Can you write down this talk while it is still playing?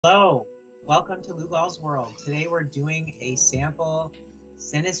Hello, welcome to Lugal's World. Today we're doing a sample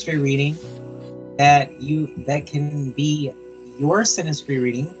synastry reading that can be your synastry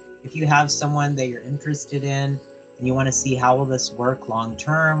reading if you have someone that you're interested in and you want to see how will this work long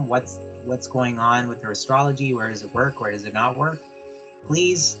term, what's going on with their astrology, where does it work, where does it not work.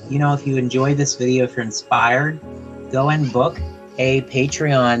 Please, if you enjoyed this video, if you're inspired, go and book a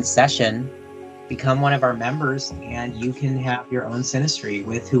Patreon session, become one of our members, and you can have your own synastry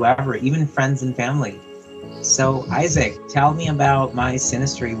with whoever, even friends and family. So Isaac, tell me about my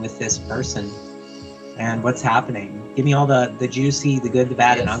synastry with this person and what's happening. Give me all the juicy, the good, the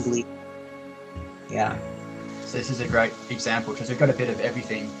bad, and ugly. Yeah. So this is a great example because we've got a bit of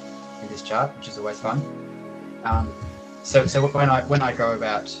everything in this chart, which is always fun. So when I go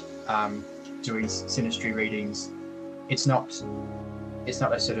about doing synastry readings, it's not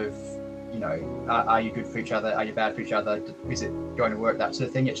a sort of, are you good for each other? Are you bad for each other? Is it going to work? That sort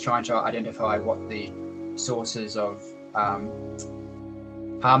of thing. It's trying to identify what the sources of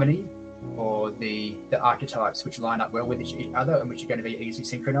harmony or the archetypes which line up well with each other and which are going to be easily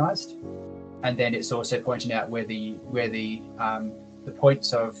synchronized. And then it's also pointing out where the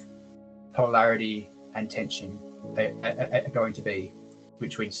points of polarity and tension are going to be,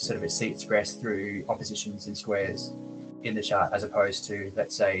 which we sort of see expressed through oppositions and squares in the chart, as opposed to,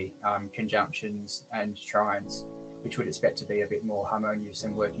 let's say, conjunctions and trines, which would expect to be a bit more harmonious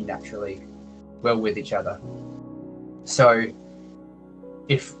and working naturally well with each other. So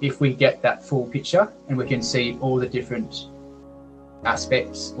if we get that full picture and we can see all the different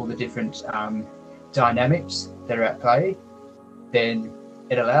aspects, all the different dynamics that are at play, then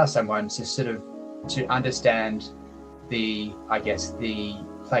it allows someone to sort of to understand the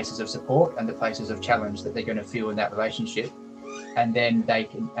places of support and the places of challenge that they're going to feel in that relationship, and then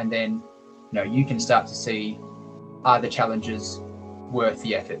you can start to see, are the challenges worth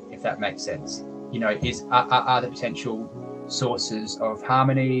the effort, if that makes sense. Are the potential sources of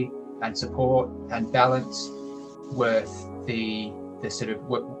harmony and support and balance worth the sort of,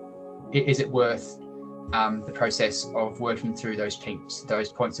 is it worth the process of working through those kinks,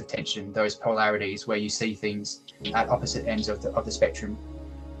 those points of tension, those polarities where you see things at opposite ends of the spectrum.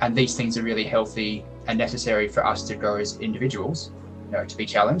 And these things are really healthy and necessary for us to grow as individuals, to be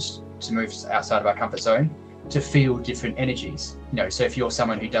challenged, to move outside of our comfort zone, to feel different energies. So if you're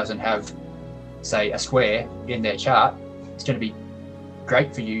someone who doesn't have, say, a square in their chart, it's going to be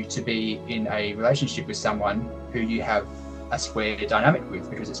great for you to be in a relationship with someone who you have a square dynamic with,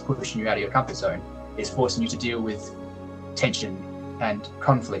 because it's pushing you out of your comfort zone. It's forcing you to deal with tension and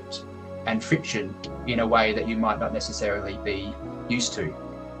conflict and friction in a way that you might not necessarily be used to.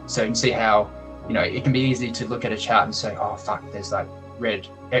 So you can see how, it can be easy to look at a chart and say, oh, fuck, there's like red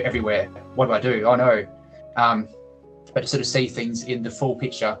everywhere. What do I do? Oh, no. But to sort of see things in the full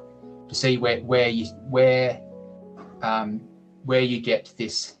picture, to see where you get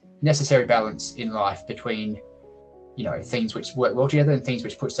this necessary balance in life between, things which work well together and things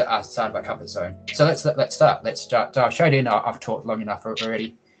which push us outside of our comfort zone. So let's start. Let's dive straight in. I've talked long enough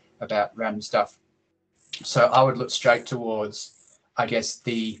already about random stuff. So I would look straight towards, I guess,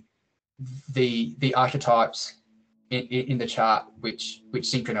 the archetypes in the chart which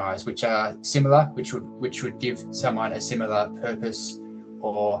synchronize, which are similar, which would give someone a similar purpose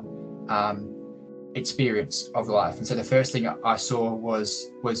or experience of life. And so the first thing I saw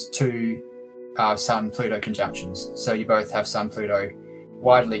was two Sun-Pluto conjunctions. So you both have Sun-Pluto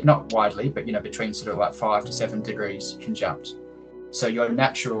not widely, but between sort of like 5 to 7 degrees conjunct. So your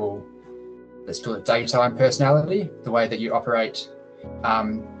natural, let's call it daytime personality, the way that you operate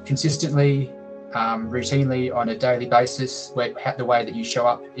consistently, routinely on a daily basis, the way that you show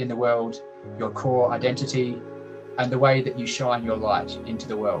up in the world, your core identity, and the way that you shine your light into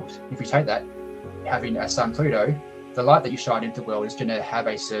the world. If we take that, having a Sun-Pluto, the light that you shine into the world is going to have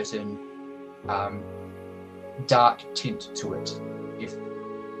a certain dark tint to it, if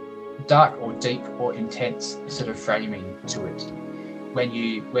dark or deep or intense sort of framing to it. When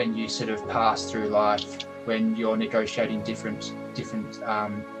you sort of pass through life, when you're negotiating different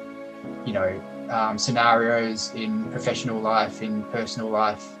scenarios in professional life, in personal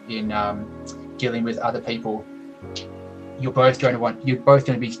life, in dealing with other people, you're both going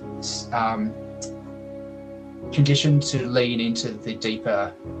to be conditioned to lean into the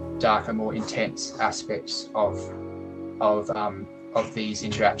deeper, darker, more intense aspects of these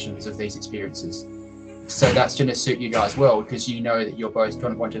interactions, of these experiences. So that's going to suit you guys well, because you know that you're both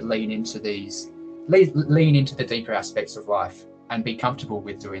going to want to lean into the deeper aspects of life and be comfortable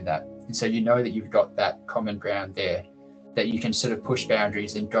with doing that. And so you know that you've got that common ground there, that you can sort of push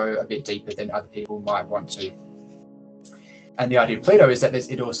boundaries and go a bit deeper than other people might want to. And the idea of Pluto is that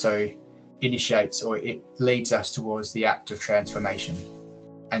it also initiates, or it leads us towards the act of transformation.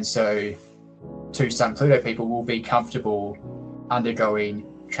 And so to some Pluto people will be comfortable undergoing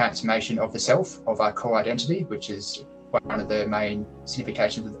transformation of the self, of our core identity, which is one of the main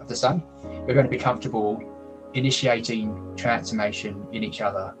significations of the sun. We're going to be comfortable initiating transformation in each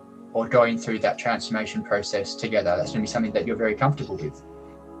other, or going through that transformation process together. That's going to be something that you're very comfortable with.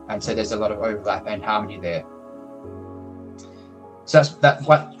 And so there's a lot of overlap and harmony there. So that's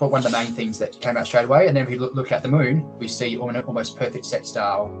one of the main things that came out straight away. And then if we look at the moon, we see almost perfect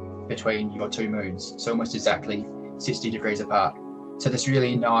sextile between your two moons. So almost exactly 60 degrees apart. So this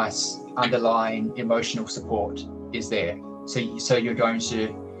really nice underlying emotional support is there. So you're going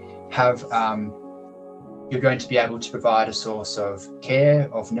to have, you're going to be able to provide a source of care,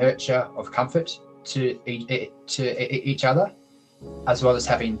 of nurture, of comfort to each other, as well as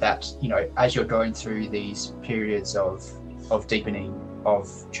having that, as you're going through these periods of deepening, of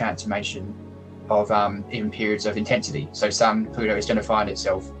transformation, of even periods of intensity. So some Pluto is going to find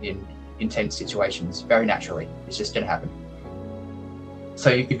itself in intense situations very naturally. It's just going to happen. So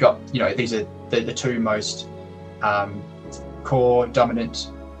you've got, these are the two most core dominant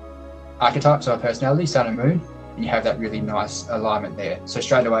archetypes of personality, sun and moon, and you have that really nice alignment there. So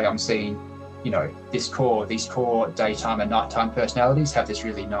straight away I'm seeing, these core daytime and nighttime personalities have this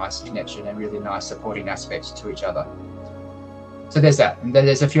really nice connection and really nice supporting aspects to each other. So there's that, and then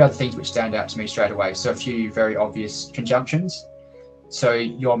there's a few other things which stand out to me straight away. So a few very obvious conjunctions. So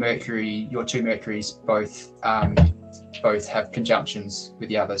your two Mercuries both have conjunctions with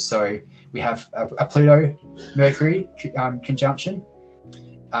the others. So we have a Pluto Mercury conjunction.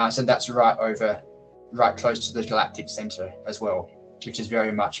 So that's right close to the galactic center as well, which is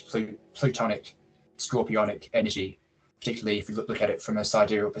very much Plutonic, Scorpionic energy, particularly if you look at it from a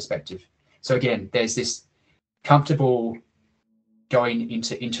sidereal perspective. So again, there's this comfortable going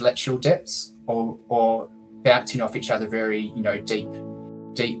into intellectual depths, or bouncing off each other very, deep,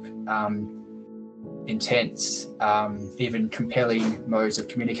 intense, even compelling modes of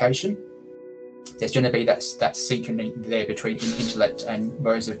communication. There's going to be that synchrony there between intellect and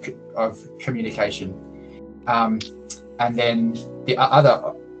modes of communication. And then the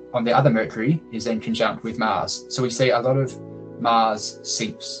other Mercury is then conjunct with Mars. So we see a lot of Mars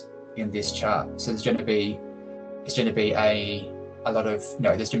syncs in this chart. So there's going to be a lot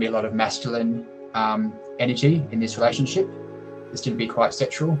of masculine energy in this relationship. It's going to be quite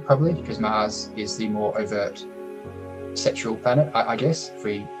sexual, probably, because Mars is the more overt sexual planet, I guess.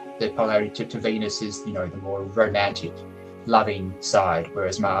 The polarity to Venus is, the more romantic, loving side,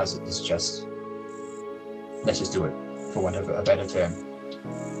 whereas Mars is just, let's just do it, for want of a better term.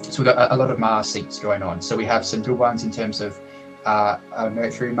 So we've got a lot of Mars syncs going on. So we have some good ones in terms of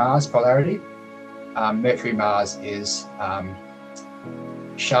Mercury-Mars polarity. Mercury-Mars is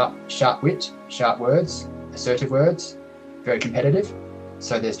sharp wit, sharp words, assertive words, very competitive.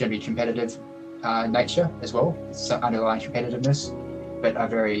 So there's going to be competitive nature as well, some underlying competitiveness, but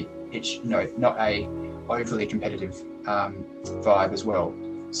not a overly competitive vibe as well.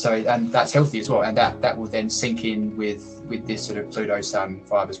 So, and that's healthy as well, and that will then sink in with this sort of Pluto Sun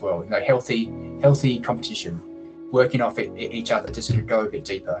vibe as well. Healthy competition, working off each other to sort of go a bit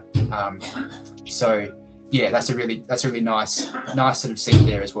deeper. So yeah, that's a really nice sort of scene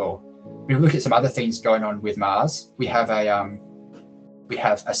there as well. We look at some other things going on with Mars. We have a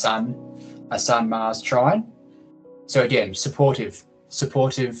Sun Mars trine. So again, supportive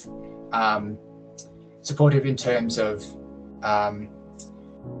in terms of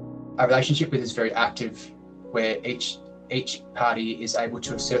a relationship with is very active, where each party is able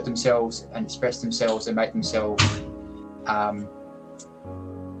to assert themselves and express themselves and make themselves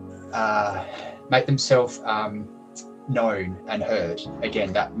known and heard.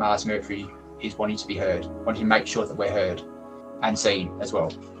 Again, that Mars Mercury is wanting to be heard, wanting to make sure that we're heard and seen as well,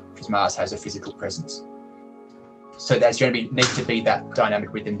 because Mars has a physical presence. So there's going to need to be that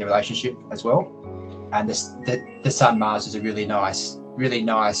dynamic within the relationship as well. And the Sun Mars is a really nice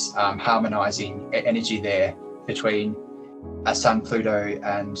harmonizing energy there between a Sun Pluto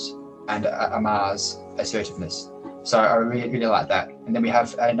and a Mars assertiveness. So I really like that. And then we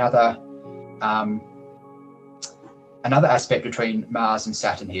have another aspect between Mars and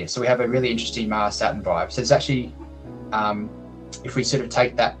Saturn here. So we have a really interesting Mars Saturn vibe. So there's actually, if we sort of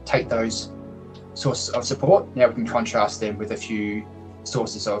take those sources of support, now we can contrast them with a few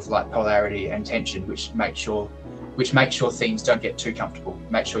sources of like polarity and tension, which make sure things don't get too comfortable.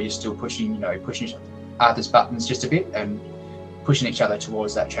 Make sure you're still pushing others' buttons just a bit and pushing each other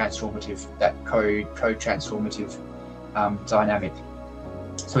towards that transformative, that co-transformative dynamic.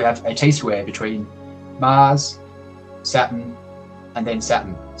 So we have a T-square between Mars, Saturn, and then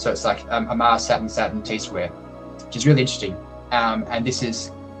Saturn. So it's like a Mars, Saturn, Saturn T-square, which is really interesting. And this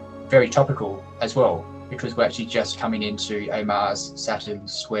is very topical as well, because we're actually just coming into a Mars, Saturn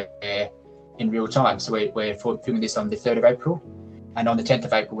square in real time. So we're filming this on the 3rd of April. And on the 10th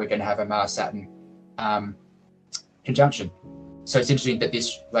of April, we're going to have a Mars, Saturn conjunction. So it's interesting that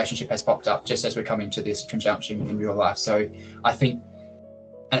this relationship has popped up just as we're coming to this conjunction in real life. So I think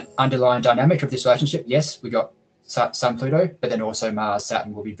an underlying dynamic of this relationship, yes, we got Sun, Pluto, but then also Mars,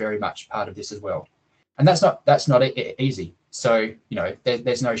 Saturn will be very much part of this as well. And that's not easy. So,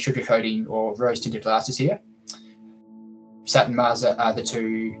 there's no sugarcoating or rose-tinted glasses here. Saturn, Mars are the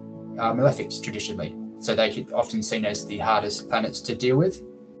two malefics traditionally. So they get often seen as the hardest planets to deal with.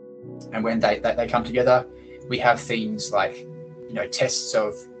 And when they come together, we have things like, tests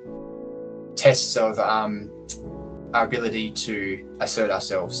of our ability to assert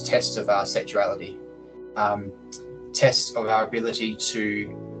ourselves, tests of our sexuality, tests of our ability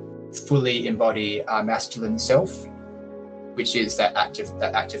to fully embody our masculine self, which is that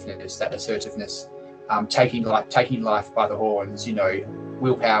activeness, that assertiveness, taking life by the horns,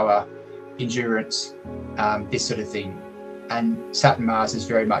 willpower, endurance, this sort of thing. And Saturn Mars is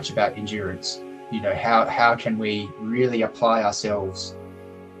very much about endurance. How can we really apply ourselves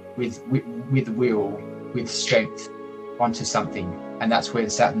with will, with strength onto something? And that's where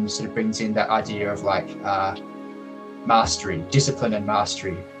Saturn sort of brings in that idea of like mastery, discipline and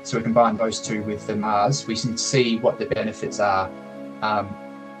mastery. So we combine those two with the Mars, we can see what the benefits are. But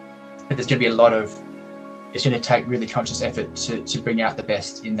there's going to be it's going to take really conscious effort to bring out the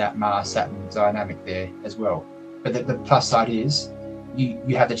best in that Mars-Saturn dynamic there as well. But the plus side is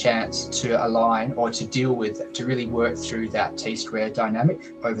you have the chance to align or to really work through that T-square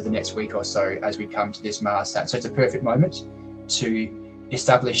dynamic over the next week or so as we come to this Mars-Saturn. So it's a perfect moment to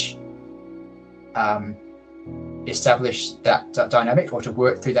establish that dynamic, or to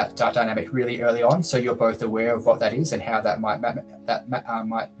work through that dynamic really early on, so you're both aware of what that is and how that might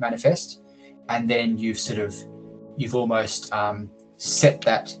manifest. And then you've almost set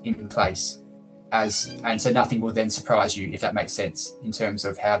that in place, and so nothing will then surprise you, if that makes sense, in terms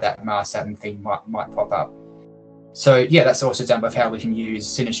of how that Mars Saturn thing might pop up. So yeah, that's also example of how we can use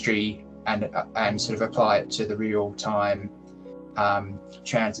synastry and sort of apply it to the real time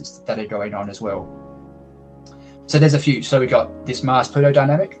transits that are going on as well. So there's a few. So we got this Mars-Pluto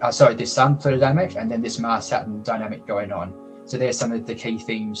dynamic, this Sun-Pluto dynamic, and then this Mars-Saturn dynamic going on. So there's some of the key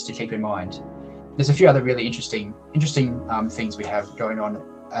themes to keep in mind. There's a few other really interesting things we have going on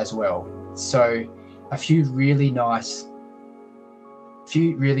as well. So a few really nice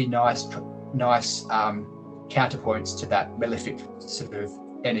counterpoints to that malefic sort of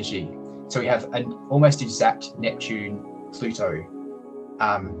energy. So we have an almost exact Neptune-Pluto.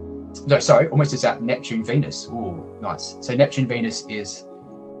 Almost exact Neptune-Venus. Ooh, nice. So Neptune-Venus is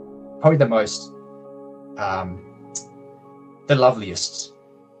probably the most, the loveliest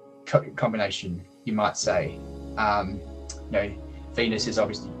combination, you might say. Venus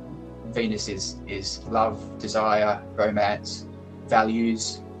is love, desire, romance,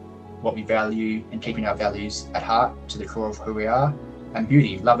 values, what we value, and keeping our values at heart to the core of who we are, and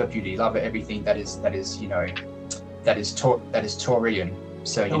beauty, love of everything that is Taurian.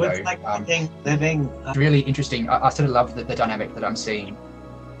 So it's like living. Really interesting. I sort of love the dynamic that I'm seeing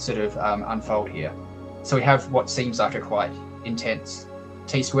sort of unfold here. So we have what seems like a quite intense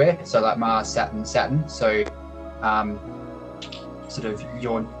T-square. So like Mars, Saturn. So sort of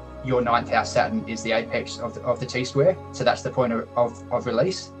your ninth house Saturn is the apex of the T-square. So that's the point of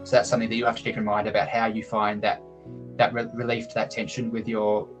release. So that's something that you have to keep in mind about how you find that relief to that tension with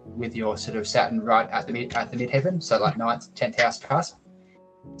your sort of Saturn right at the midheaven. So like 9th, 10th house cusp.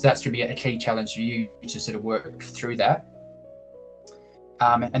 So that's going to be a key challenge for you to sort of work through that.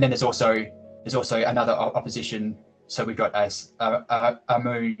 And then there's also another opposition. So we've got a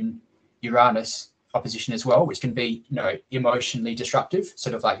Moon Uranus opposition as well, which can be emotionally disruptive,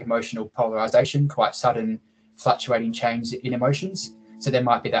 sort of like emotional polarization, quite sudden fluctuating change in emotions. So there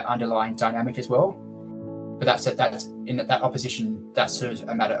might be that underlying dynamic as well. But that's in that opposition, that's sort of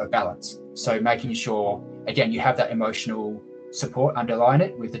a matter of balance. So making sure, again, you have that emotional support underline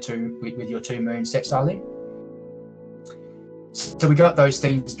it with your two moons sextiling. So we got those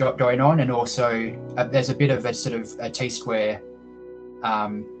things going on, and also there's a bit of a sort of a T-square.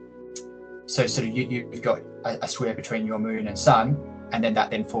 So sort of you've got a square between your moon and sun, and then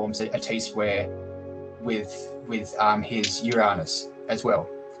that then forms a T-square with his Uranus as well.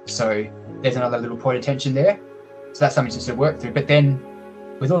 So there's another little point of tension there. So that's something to sort of work through. But then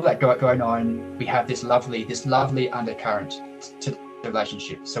with all that going on, we have this lovely undercurrent to the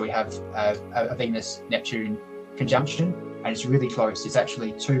relationship. So we have a Venus Neptune conjunction, and it's really close. It's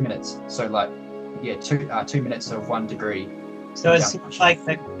actually 2 minutes. So like, yeah, 2 minutes of 1 degree. So it seems like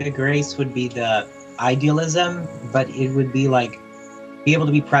the grace would be the idealism, but it would be like be able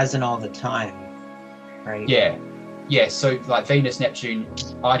to be present all the time, right? Yeah. So like Venus, Neptune,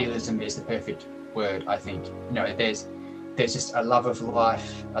 idealism is the perfect word, I think. You know, there's just a love of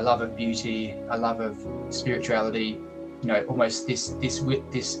life, a love of beauty, a love of spirituality. You know, almost this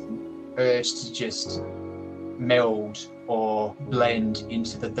urge to just meld or blend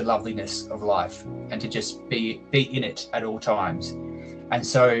into the loveliness of life, and to just be in it at all times. And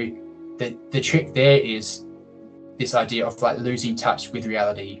so the trick there is this idea of like losing touch with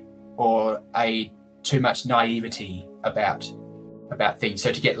reality, or too much naivety about things.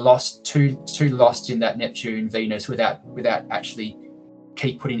 So to get lost, too lost in that Neptune Venus without actually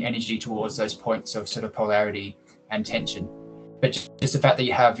keep putting energy towards those points of sort of polarity and tension. But just the fact that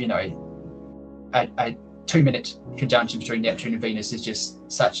you have, you know, a 2 minute conjunction between Neptune and Venus is just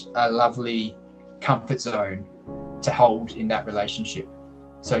such a lovely comfort zone to hold in that relationship.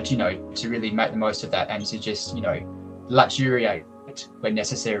 So to, you know, to really make the most of that, and to just, you know, luxuriate when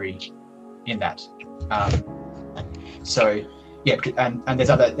necessary in that. So yeah, and there's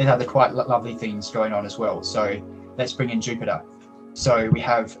other quite lovely things going on as well. So let's bring in Jupiter. So we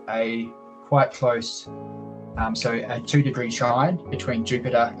have a quite close, so a 2 degree trine between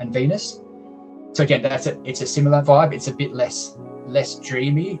Jupiter and Venus. So again, it's a similar vibe. It's a bit less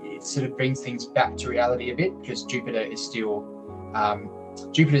dreamy. It sort of brings things back to reality a bit, because Jupiter is still a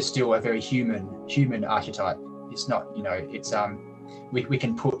very human archetype. It's not, you know, it's we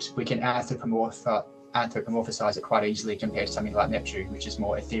can anthropomorphize it quite easily compared to something like Neptune, which is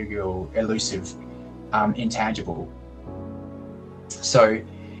more ethereal, elusive, intangible. So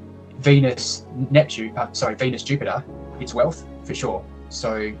Venus Jupiter, it's wealth for sure.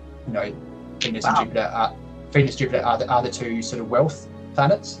 So, you know, Venus and Jupiter are the two sort of wealth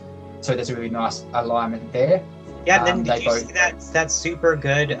planets. So there's a really nice alignment there. Yeah, then did you see that super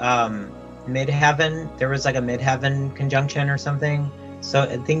good midheaven? There was like a midheaven conjunction or something. So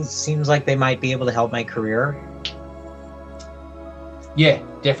things seems like they might be able to help my career. Yeah,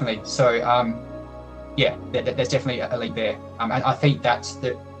 definitely. So yeah, there's definitely a link there. And I think that's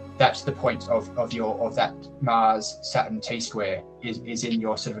the point of that Mars Saturn T square is in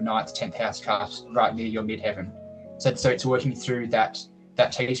your sort of 9th, 10th house chart, right near your midheaven. So it's working through that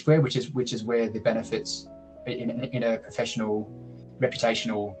T square, which is where the benefits in a professional,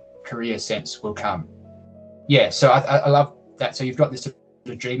 reputational career sense will come. Yeah, so I love that. So you've got this sort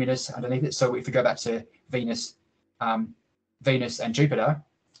of dreaminess underneath it. So if we go back to Venus and Jupiter,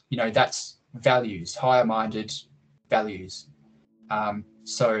 you know, that's values, higher minded values.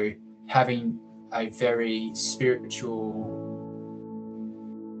 So having a very spiritual,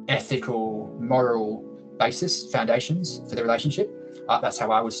 ethical, moral basis, foundations for the relationship. That's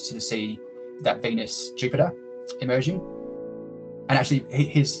how I was to see that Venus Jupiter emerging. And actually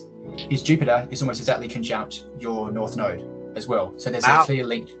his Jupiter is almost exactly conjunct your North Node as well. So there's a clear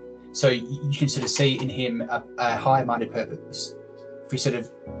link. So you can sort of see in him a higher-minded purpose. If we sort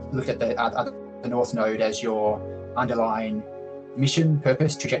of look at the North Node as your underlying mission,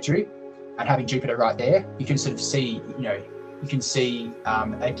 purpose, trajectory, and having Jupiter right there, you can sort of see, you know,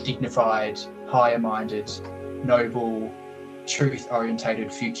 a dignified, higher-minded, noble,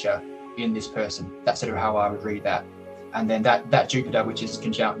 truth-orientated future in this person. That's sort of how I would read that. And then that Jupiter, which is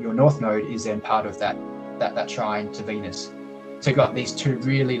conjunct your North Node, is then part of that trine to Venus. So you've got these two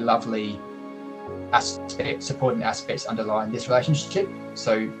really lovely aspects, supporting aspects underlying this relationship.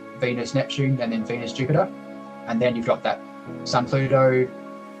 So Venus Neptune, and then Venus Jupiter, and then you've got that Sun Pluto,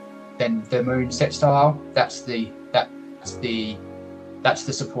 then the Moon sextile. That's the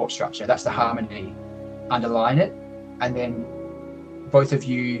support structure. That's the harmony underlying it, and then both of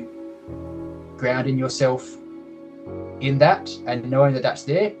you grounding yourself in that and knowing that that's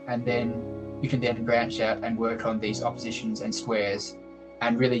there, and then you can then branch out and work on these oppositions and squares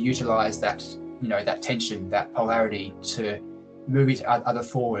and really utilize that, you know, that tension, that polarity to move each other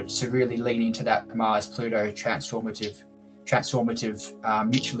forward, to really lean into that Mars Pluto transformative,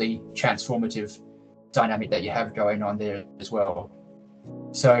 mutually transformative dynamic that you have going on there as well.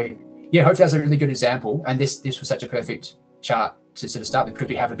 So yeah, hopefully that's a really good example. And this was such a perfect chart to sort of start with, because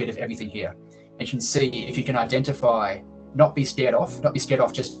we have a bit of everything here. And you can see, if you can identify, not be scared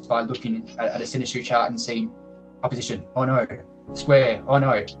off just by looking at a synastry chart and seeing opposition, oh no, square, oh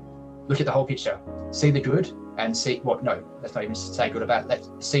no. Look at the whole picture, see the good and see let's not even say good or bad. Let's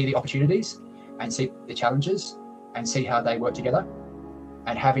see the opportunities and see the challenges and see how they work together.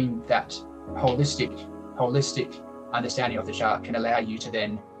 And having that holistic understanding of the chart can allow you to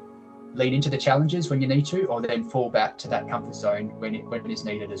then lean into the challenges when you need to, or then fall back to that comfort zone when it is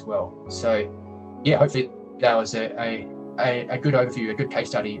needed as well. So yeah, hopefully that was a good overview, a good case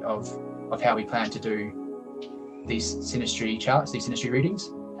study of how we plan to do these synastry charts, these synastry readings.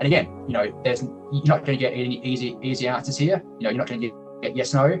 And again, you know, you're not going to get any easy answers here. You know, you're not going to get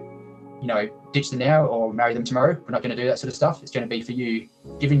yes, no, you know, ditch them now or marry them tomorrow. We're not going to do that sort of stuff. It's going to be for you,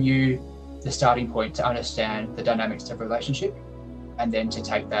 giving you the starting point to understand the dynamics of a relationship, and then to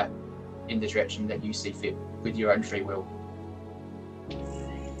take that in the direction that you see fit with your own free will.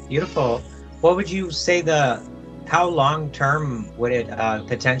 Beautiful. What would you say how long-term would it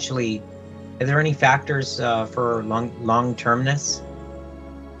potentially, are there any factors for long-termness?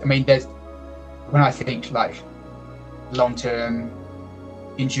 I mean, when I think like long-term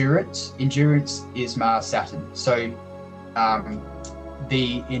endurance is Mars Saturn. So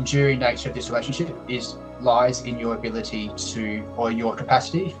the enduring nature of this relationship lies in your ability to, or your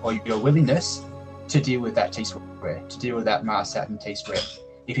capacity, or your willingness to deal with that T-square, to deal with that Mars Saturn T-square.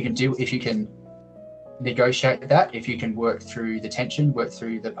 If you can negotiate that, if you can work through the tension, work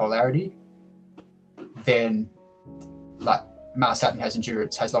through the polarity, then like Mars Saturn has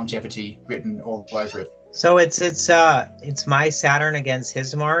endurance, has longevity written all over it. So it's my Saturn against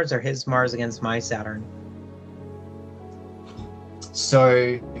his Mars, or his Mars against my Saturn?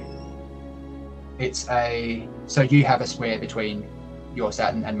 So so you have a square between your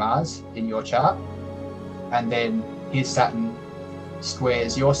Saturn and Mars in your chart, and then his Saturn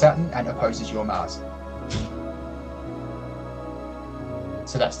squares your Saturn and opposes your Mars.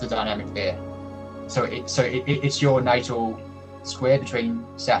 So that's the dynamic there. So it's your natal square between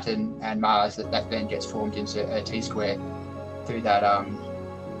Saturn and Mars that then gets formed into a T-square through that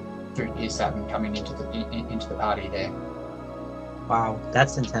through his Saturn coming into the party there. Wow,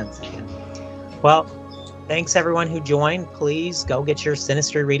 that's intense. Well, thanks everyone who joined. Please go get your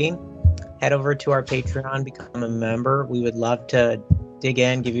synastry reading. Head over to our Patreon, become a member. We would love to dig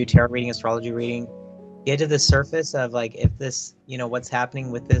in, give you tarot reading, astrology reading, get to the surface of like if this, you know, what's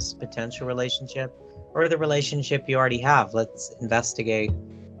happening with this potential relationship or the relationship you already have. Let's investigate,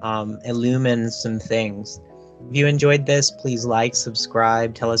 illumine some things. If you enjoyed this, please like,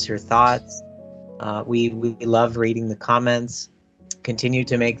 subscribe, tell us your thoughts. We love reading the comments. Continue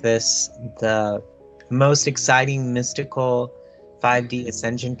to make this the most exciting mystical 5D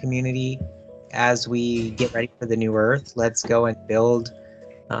ascension community as we get ready for the new earth. Let's go and build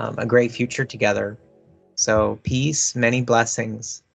a great future together. So peace, many blessings.